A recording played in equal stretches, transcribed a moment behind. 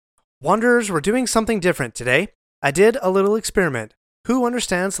Wanderers, we're doing something different today. I did a little experiment. Who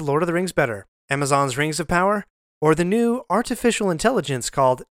understands The Lord of the Rings better? Amazon's Rings of Power? Or the new artificial intelligence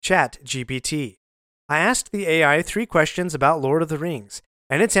called ChatGPT? I asked the AI 3 questions about Lord of the Rings,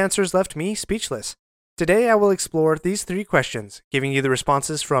 and its answers left me speechless. Today I will explore these 3 questions, giving you the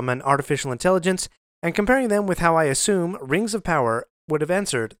responses from an artificial intelligence and comparing them with how I assume Rings of Power would have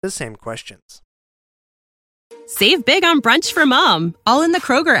answered the same questions. Save big on brunch for mom, all in the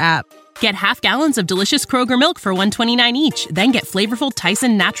Kroger app. Get half gallons of delicious Kroger milk for $1.29 each, then get flavorful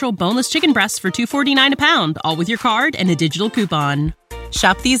Tyson natural boneless chicken breasts for $2.49 a pound, all with your card and a digital coupon.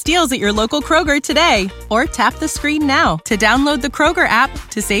 Shop these deals at your local Kroger today, or tap the screen now to download the Kroger app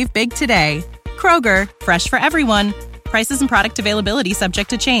to save big today. Kroger, fresh for everyone. Prices and product availability subject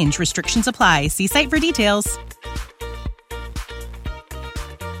to change. Restrictions apply. See site for details.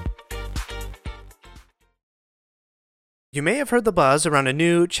 You may have heard the buzz around a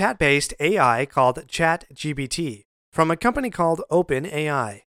new chat-based AI called ChatGPT from a company called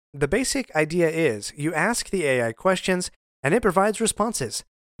OpenAI. The basic idea is you ask the AI questions and it provides responses.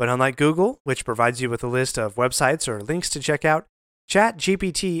 But unlike Google, which provides you with a list of websites or links to check out,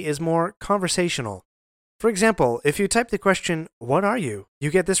 ChatGPT is more conversational. For example, if you type the question, "What are you?" you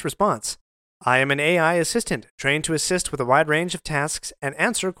get this response. I am an AI assistant trained to assist with a wide range of tasks and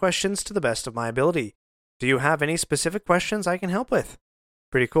answer questions to the best of my ability. Do you have any specific questions I can help with?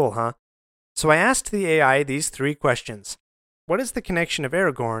 Pretty cool, huh? So I asked the AI these 3 questions. What is the connection of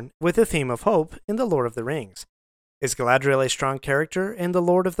Aragorn with the theme of hope in The Lord of the Rings? Is Galadriel a strong character in The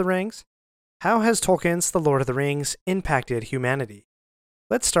Lord of the Rings? How has Tolkien's The Lord of the Rings impacted humanity?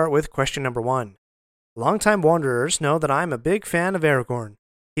 Let's start with question number 1. Longtime wanderers know that I'm a big fan of Aragorn.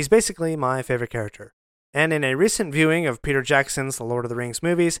 He's basically my favorite character. And in a recent viewing of Peter Jackson's The Lord of the Rings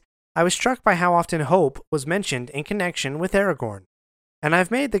movies, I was struck by how often hope was mentioned in connection with Aragorn. And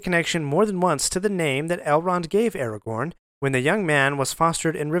I've made the connection more than once to the name that Elrond gave Aragorn when the young man was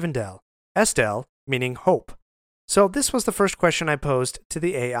fostered in Rivendell, Estel, meaning hope. So this was the first question I posed to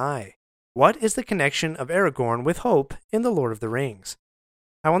the AI. What is the connection of Aragorn with hope in The Lord of the Rings?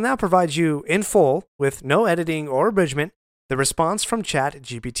 I will now provide you, in full, with no editing or abridgment, the response from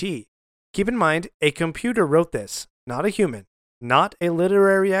ChatGPT. Keep in mind, a computer wrote this, not a human. Not a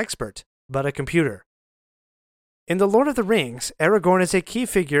literary expert, but a computer. In The Lord of the Rings, Aragorn is a key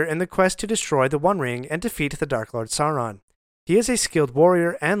figure in the quest to destroy the One Ring and defeat the Dark Lord Sauron. He is a skilled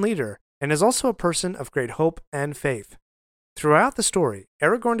warrior and leader, and is also a person of great hope and faith. Throughout the story,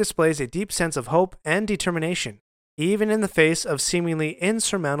 Aragorn displays a deep sense of hope and determination, even in the face of seemingly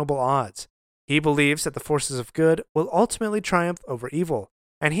insurmountable odds. He believes that the forces of good will ultimately triumph over evil,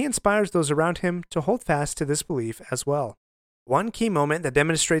 and he inspires those around him to hold fast to this belief as well. One key moment that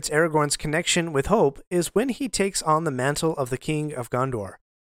demonstrates Aragorn's connection with hope is when he takes on the mantle of the King of Gondor.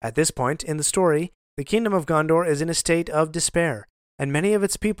 At this point in the story, the Kingdom of Gondor is in a state of despair, and many of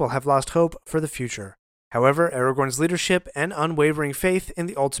its people have lost hope for the future. However, Aragorn's leadership and unwavering faith in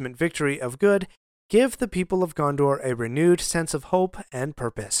the ultimate victory of good give the people of Gondor a renewed sense of hope and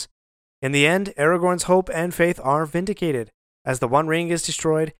purpose. In the end, Aragorn's hope and faith are vindicated, as the One Ring is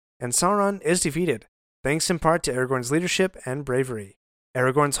destroyed and Sauron is defeated, thanks in part to Aragorn's leadership and bravery.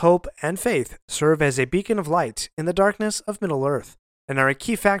 Aragorn's hope and faith serve as a beacon of light in the darkness of Middle-earth, and are a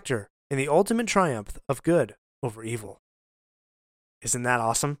key factor in the ultimate triumph of good over evil. Isn't that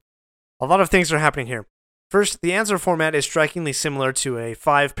awesome? A lot of things are happening here. First, the answer format is strikingly similar to a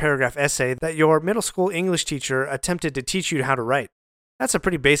 5-paragraph essay that your middle school English teacher attempted to teach you how to write. That's a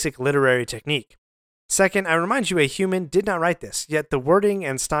pretty basic literary technique. Second, I remind you a human did not write this, yet the wording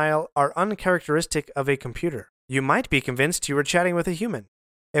and style are uncharacteristic of a computer. You might be convinced you were chatting with a human.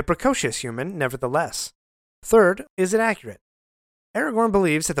 A precocious human, nevertheless. Third, is it accurate? Aragorn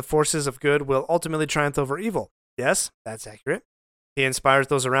believes that the forces of good will ultimately triumph over evil. Yes, that's accurate. He inspires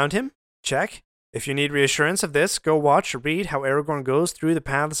those around him? Check. If you need reassurance of this, go watch or read how Aragorn goes through the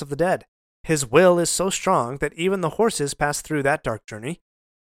paths of the dead. His will is so strong that even the horses pass through that dark journey.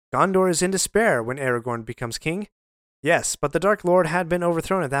 Gondor is in despair when Aragorn becomes king. Yes, but the Dark Lord had been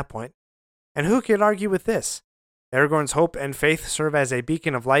overthrown at that point. And who could argue with this? Aragorn's hope and faith serve as a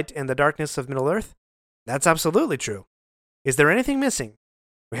beacon of light in the darkness of Middle-earth? That's absolutely true. Is there anything missing?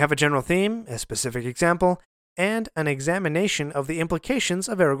 We have a general theme, a specific example, and an examination of the implications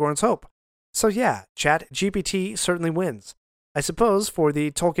of Aragorn's hope. So yeah, ChatGPT certainly wins. I suppose for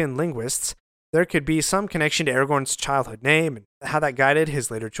the Tolkien linguists, there could be some connection to Aragorn's childhood name and how that guided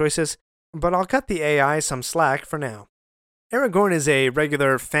his later choices, but I'll cut the AI some slack for now. Aragorn is a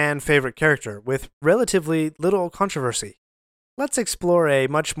regular fan-favorite character with relatively little controversy. Let's explore a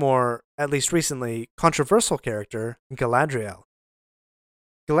much more, at least recently, controversial character, Galadriel.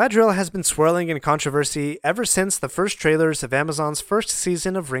 Galadriel has been swirling in controversy ever since the first trailers of Amazon's first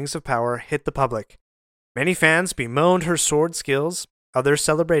season of Rings of Power hit the public. Many fans bemoaned her sword skills, others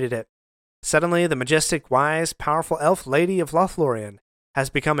celebrated it. Suddenly, the majestic, wise, powerful elf lady of Lothlorien has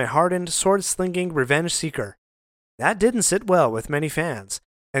become a hardened, sword-slinging revenge seeker. That didn't sit well with many fans,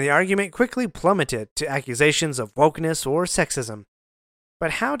 and the argument quickly plummeted to accusations of wokeness or sexism.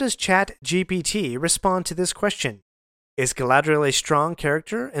 But how does ChatGPT respond to this question? Is Galadriel a strong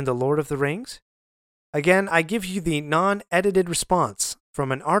character in The Lord of the Rings? Again, I give you the non-edited response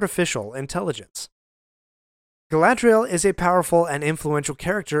from an artificial intelligence. Galadriel is a powerful and influential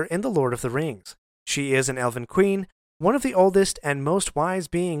character in The Lord of the Rings. She is an elven queen, one of the oldest and most wise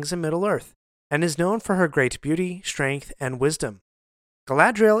beings in Middle-earth, and is known for her great beauty, strength, and wisdom.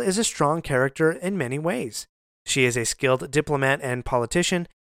 Galadriel is a strong character in many ways. She is a skilled diplomat and politician,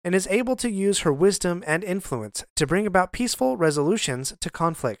 and is able to use her wisdom and influence to bring about peaceful resolutions to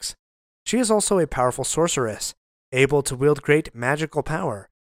conflicts. She is also a powerful sorceress, able to wield great magical power,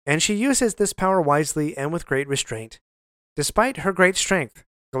 and she uses this power wisely and with great restraint. Despite her great strength,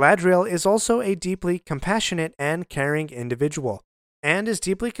 Galadriel is also a deeply compassionate and caring individual, and is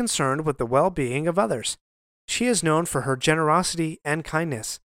deeply concerned with the well-being of others. She is known for her generosity and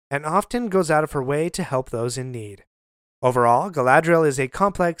kindness, and often goes out of her way to help those in need. Overall, Galadriel is a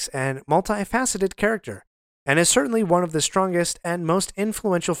complex and multifaceted character, and is certainly one of the strongest and most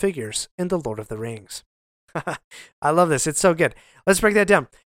influential figures in The Lord of the Rings. I love this, it's so good. Let's break that down.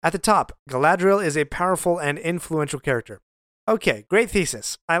 At the top, Galadriel is a powerful and influential character. Okay, great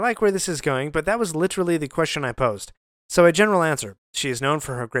thesis. I like where this is going, but that was literally the question I posed. So a general answer. She is known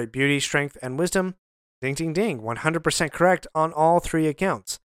for her great beauty, strength, and wisdom. Ding, ding, ding. 100% correct on all three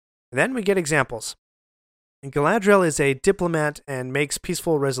accounts. Then we get examples. Galadriel is a diplomat and makes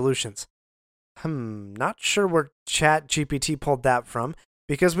peaceful resolutions. Not sure where ChatGPT pulled that from,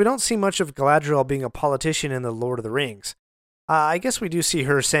 because we don't see much of Galadriel being a politician in The Lord of the Rings. I guess we do see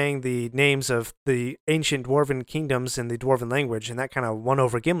her saying the names of the ancient dwarven kingdoms in the dwarven language, and that kind of won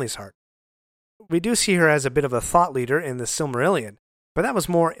over Gimli's heart. We do see her as a bit of a thought leader in the Silmarillion, but that was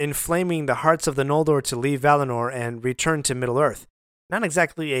more inflaming the hearts of the Noldor to leave Valinor and return to Middle-earth, not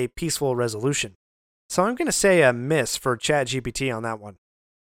exactly a peaceful resolution. So I'm going to say a miss for ChatGPT on that one.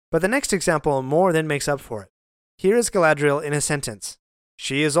 But the next example more than makes up for it. Here is Galadriel in a sentence.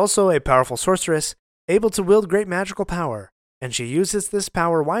 She is also a powerful sorceress, able to wield great magical power, and she uses this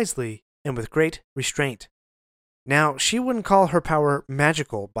power wisely and with great restraint. Now, she wouldn't call her power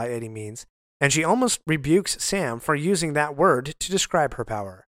magical by any means, and she almost rebukes Sam for using that word to describe her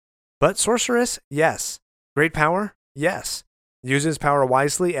power. But sorceress, yes. Great power, yes. Uses power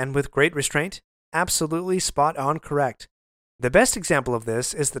wisely and with great restraint, absolutely spot on correct. The best example of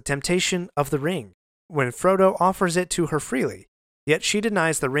this is the temptation of the ring, when Frodo offers it to her freely, yet she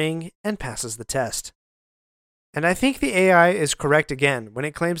denies the ring and passes the test. And I think the AI is correct again when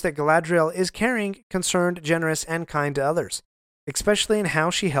it claims that Galadriel is caring, concerned, generous, and kind to others, especially in how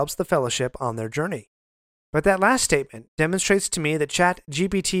she helps the Fellowship on their journey. But that last statement demonstrates to me that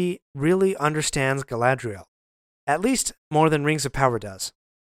ChatGPT really understands Galadriel, at least more than Rings of Power does.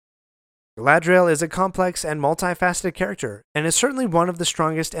 Galadriel is a complex and multifaceted character, and is certainly one of the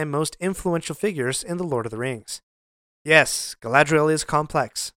strongest and most influential figures in The Lord of the Rings. Yes, Galadriel is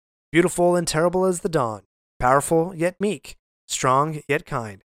complex, beautiful and terrible as the dawn, powerful yet meek, strong yet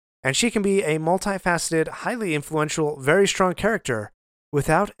kind, and she can be a multifaceted, highly influential, very strong character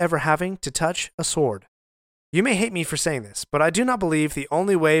without ever having to touch a sword. You may hate me for saying this, but I do not believe the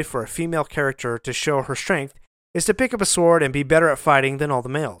only way for a female character to show her strength is to pick up a sword and be better at fighting than all the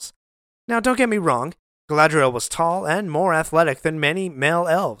males. Now, don't get me wrong, Galadriel was tall and more athletic than many male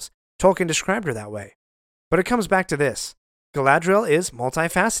elves. Tolkien described her that way. But it comes back to this. Galadriel is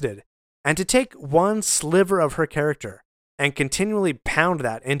multifaceted, and to take one sliver of her character and continually pound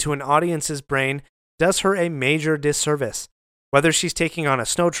that into an audience's brain does her a major disservice. Whether she's taking on a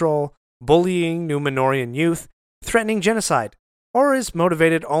snow troll, bullying Númenórean youth, threatening genocide, or is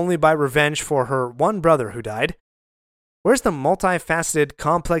motivated only by revenge for her one brother who died. Where's the multifaceted,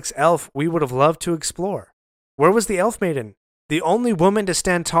 complex elf we would have loved to explore? Where was the elf maiden, the only woman to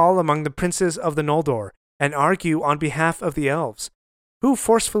stand tall among the princes of the Noldor and argue on behalf of the elves, who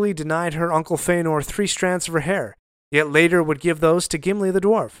forcefully denied her uncle Fëanor 3 strands of her hair, yet later would give those to Gimli the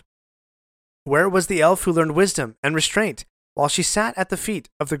dwarf? Where was the elf who learned wisdom and restraint while she sat at the feet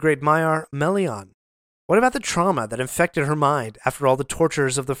of the great Maiar Melion? What about the trauma that infected her mind after all the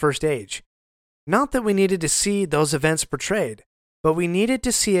tortures of the First Age? Not that we needed to see those events portrayed, but we needed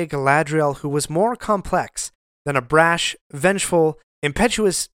to see a Galadriel who was more complex than a brash, vengeful,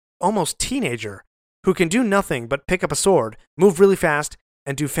 impetuous, almost teenager who can do nothing but pick up a sword, move really fast,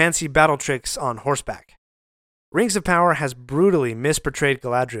 and do fancy battle tricks on horseback. Rings of Power has brutally misportrayed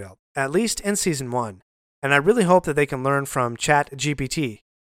Galadriel, at least in Season 1, and I really hope that they can learn from ChatGPT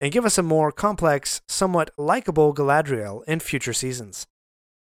and give us a more complex, somewhat likable Galadriel in future seasons.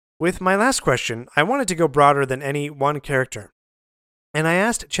 With my last question, I wanted to go broader than any one character, and I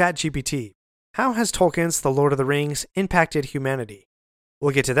asked ChatGPT, how has Tolkien's The Lord of the Rings impacted humanity?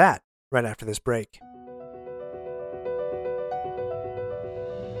 We'll get to that right after this break.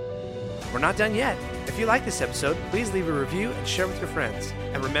 We're not done yet. If you like this episode, please leave a review and share with your friends.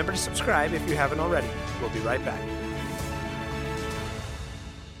 And remember to subscribe if you haven't already. We'll be right back.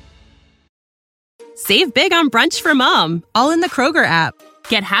 Save big on brunch for mom, all in the Kroger app.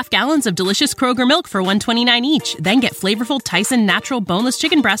 Get half gallons of delicious Kroger milk for $1.29 each. Then get flavorful Tyson natural boneless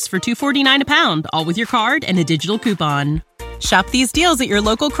chicken breasts for $2.49 a pound, all with your card and a digital coupon. Shop these deals at your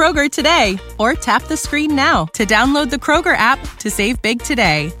local Kroger today, or tap the screen now to download the Kroger app to save big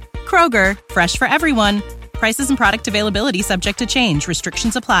today. Kroger, fresh for everyone. Prices and product availability subject to change.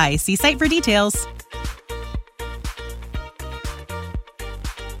 Restrictions apply. See site for details.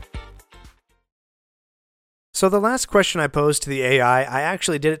 So the last question I posed to the AI, I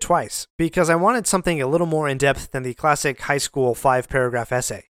actually did it twice, because I wanted something a little more in-depth than the classic high school 5-paragraph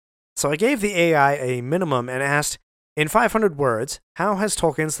essay. So I gave the AI a minimum and asked, in 500 words, how has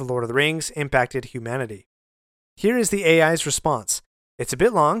Tolkien's The Lord of the Rings impacted humanity? Here is the AI's response. It's a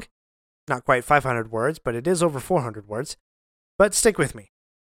bit long, not quite 500 words, but it is over 400 words. But stick with me.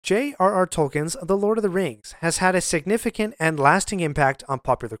 J.R.R. Tolkien's The Lord of the Rings has had a significant and lasting impact on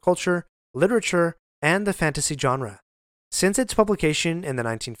popular culture, literature, and the fantasy genre. Since its publication in the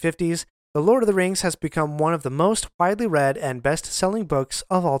 1950s, The Lord of the Rings has become one of the most widely read and best-selling books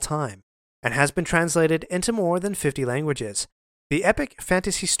of all time, and has been translated into more than 50 languages. The epic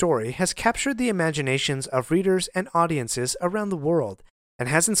fantasy story has captured the imaginations of readers and audiences around the world, and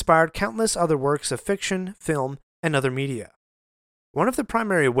has inspired countless other works of fiction, film, and other media. One of the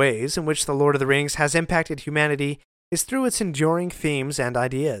primary ways in which The Lord of the Rings has impacted humanity is through its enduring themes and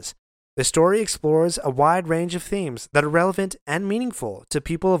ideas. The story explores a wide range of themes that are relevant and meaningful to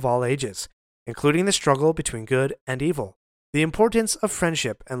people of all ages, including the struggle between good and evil, the importance of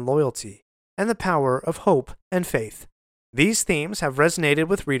friendship and loyalty, and the power of hope and faith. These themes have resonated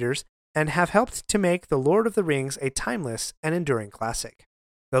with readers and have helped to make The Lord of the Rings a timeless and enduring classic.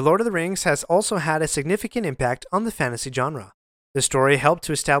 The Lord of the Rings has also had a significant impact on the fantasy genre. The story helped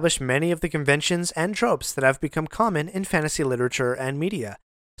to establish many of the conventions and tropes that have become common in fantasy literature and media,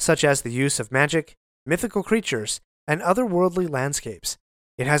 such as the use of magic, mythical creatures, and otherworldly landscapes.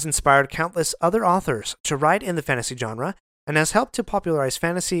 It has inspired countless other authors to write in the fantasy genre and has helped to popularize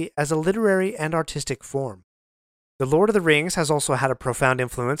fantasy as a literary and artistic form. The Lord of the Rings has also had a profound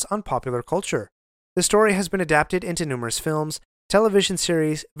influence on popular culture. The story has been adapted into numerous films, television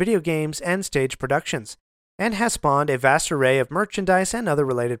series, video games, and stage productions, and has spawned a vast array of merchandise and other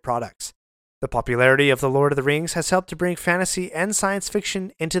related products. The popularity of The Lord of the Rings has helped to bring fantasy and science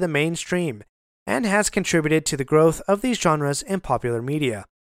fiction into the mainstream, and has contributed to the growth of these genres in popular media.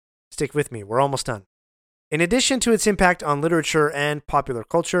 Stick with me, we're almost done. In addition to its impact on literature and popular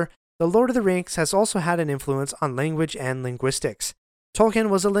culture, The Lord of the Rings has also had an influence on language and linguistics. Tolkien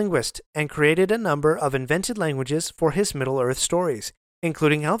was a linguist and created a number of invented languages for his Middle-earth stories,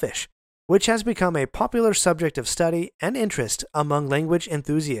 including Elvish, which has become a popular subject of study and interest among language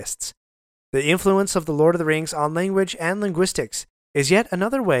enthusiasts. The influence of The Lord of the Rings on language and linguistics is yet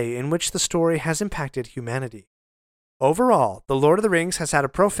another way in which the story has impacted humanity. Overall, The Lord of the Rings has had a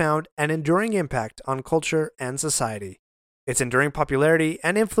profound and enduring impact on culture and society. Its enduring popularity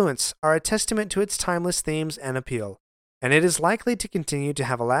and influence are a testament to its timeless themes and appeal, and it is likely to continue to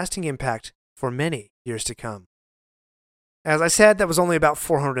have a lasting impact for many years to come. As I said, that was only about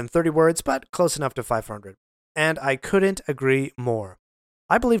 430 words, but close enough to 500. And I couldn't agree more.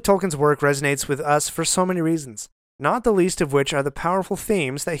 I believe Tolkien's work resonates with us for so many reasons, not the least of which are the powerful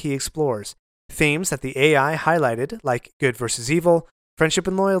themes that he explores. Themes that the AI highlighted, like good versus evil, friendship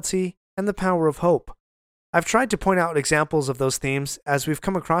and loyalty, and the power of hope. I've tried to point out examples of those themes as we've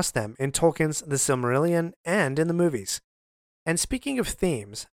come across them in Tolkien's The Silmarillion and in the movies. And speaking of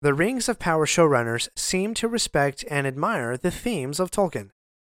themes, the Rings of Power showrunners seem to respect and admire the themes of Tolkien.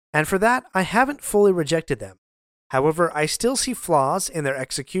 And for that, I haven't fully rejected them. However, I still see flaws in their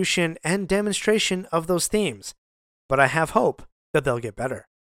execution and demonstration of those themes, but I have hope that they'll get better.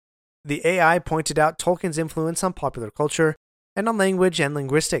 The AI pointed out Tolkien's influence on popular culture and on language and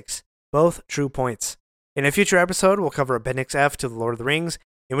linguistics, both true points. In a future episode, we'll cover Appendix F to The Lord of the Rings,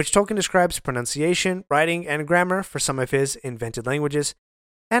 in which Tolkien describes pronunciation, writing, and grammar for some of his invented languages.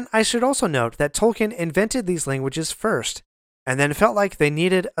 And I should also note that Tolkien invented these languages first, and then felt like they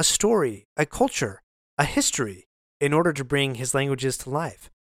needed a story, a culture, a history in order to bring his languages to life.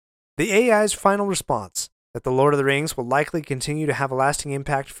 The AI's final response, that The Lord of the Rings will likely continue to have a lasting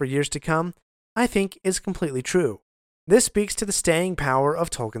impact for years to come, I think is completely true. This speaks to the staying power of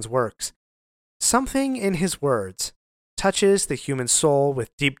Tolkien's works. Something in his words touches the human soul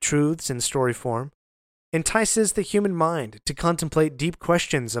with deep truths in story form, entices the human mind to contemplate deep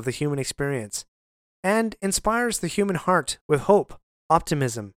questions of the human experience, and inspires the human heart with hope,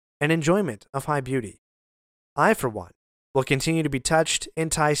 optimism, and enjoyment of high beauty. I, for one, will continue to be touched,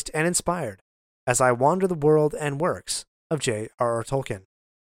 enticed, and inspired as I wander the world and works of J.R.R. Tolkien.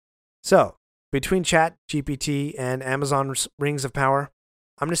 So, between ChatGPT and Amazon's Rings of Power,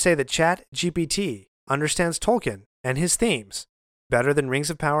 I'm going to say that ChatGPT understands Tolkien and his themes better than Rings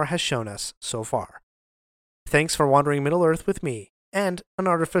of Power has shown us so far. Thanks for wandering Middle-earth with me and an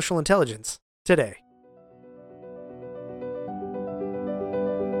artificial intelligence today.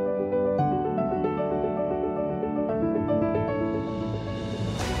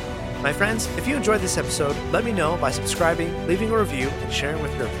 My friends, if you enjoyed this episode, let me know by subscribing, leaving a review, and sharing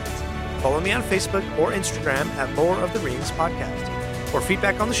with your friends. Follow me on Facebook or Instagram at Lore of the Rings Podcast. For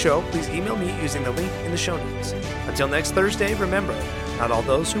feedback on the show, please email me using the link in the show notes. Until next Thursday, remember, not all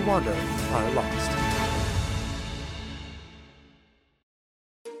those who wander are lost.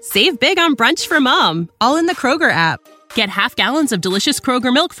 Save big on brunch for mom, all in the Kroger app. Get half gallons of delicious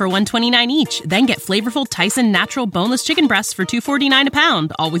Kroger milk for $1.29 each. Then get flavorful Tyson natural boneless chicken breasts for $2.49 a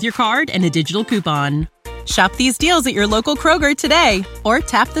pound, all with your card and a digital coupon. Shop these deals at your local Kroger today, or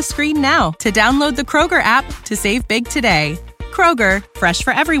tap the screen now to download the Kroger app to save big today. Kroger, fresh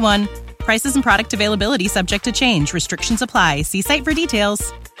for everyone. Prices and product availability subject to change. Restrictions apply. See site for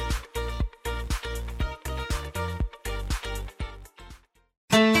details.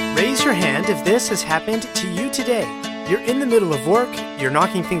 Raise your hand if this has happened to you today. You're in the middle of work, you're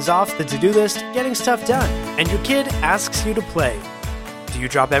knocking things off the to-do list, getting stuff done, and your kid asks you to play. Do you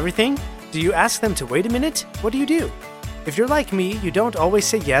drop everything? Do you ask them to wait a minute? What do you do? If you're like me, you don't always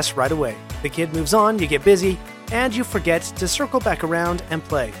say yes right away. The kid moves on, you get busy, and you forget to circle back around and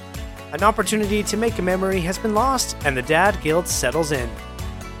play. An opportunity to make a memory has been lost, and the dad guilt settles in.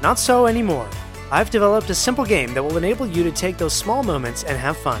 Not so anymore. I've developed a simple game that will enable you to take those small moments and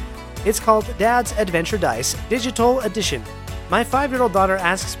have fun. It's called Dad's Adventure Dice Digital Edition. My 5-year-old daughter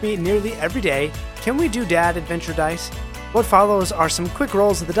asks me nearly every day, can we do Dad Adventure Dice? What follows are some quick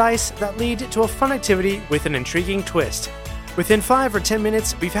rolls of the dice that lead to a fun activity with an intriguing twist. Within 5 or 10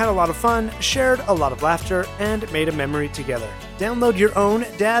 minutes, we've had a lot of fun, shared a lot of laughter, and made a memory together. Download your own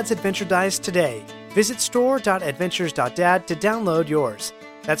Dad's Adventure Dice today. Visit store.adventures.dad to download yours.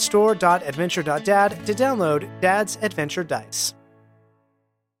 That's store.adventure.dad to download Dad's Adventure Dice.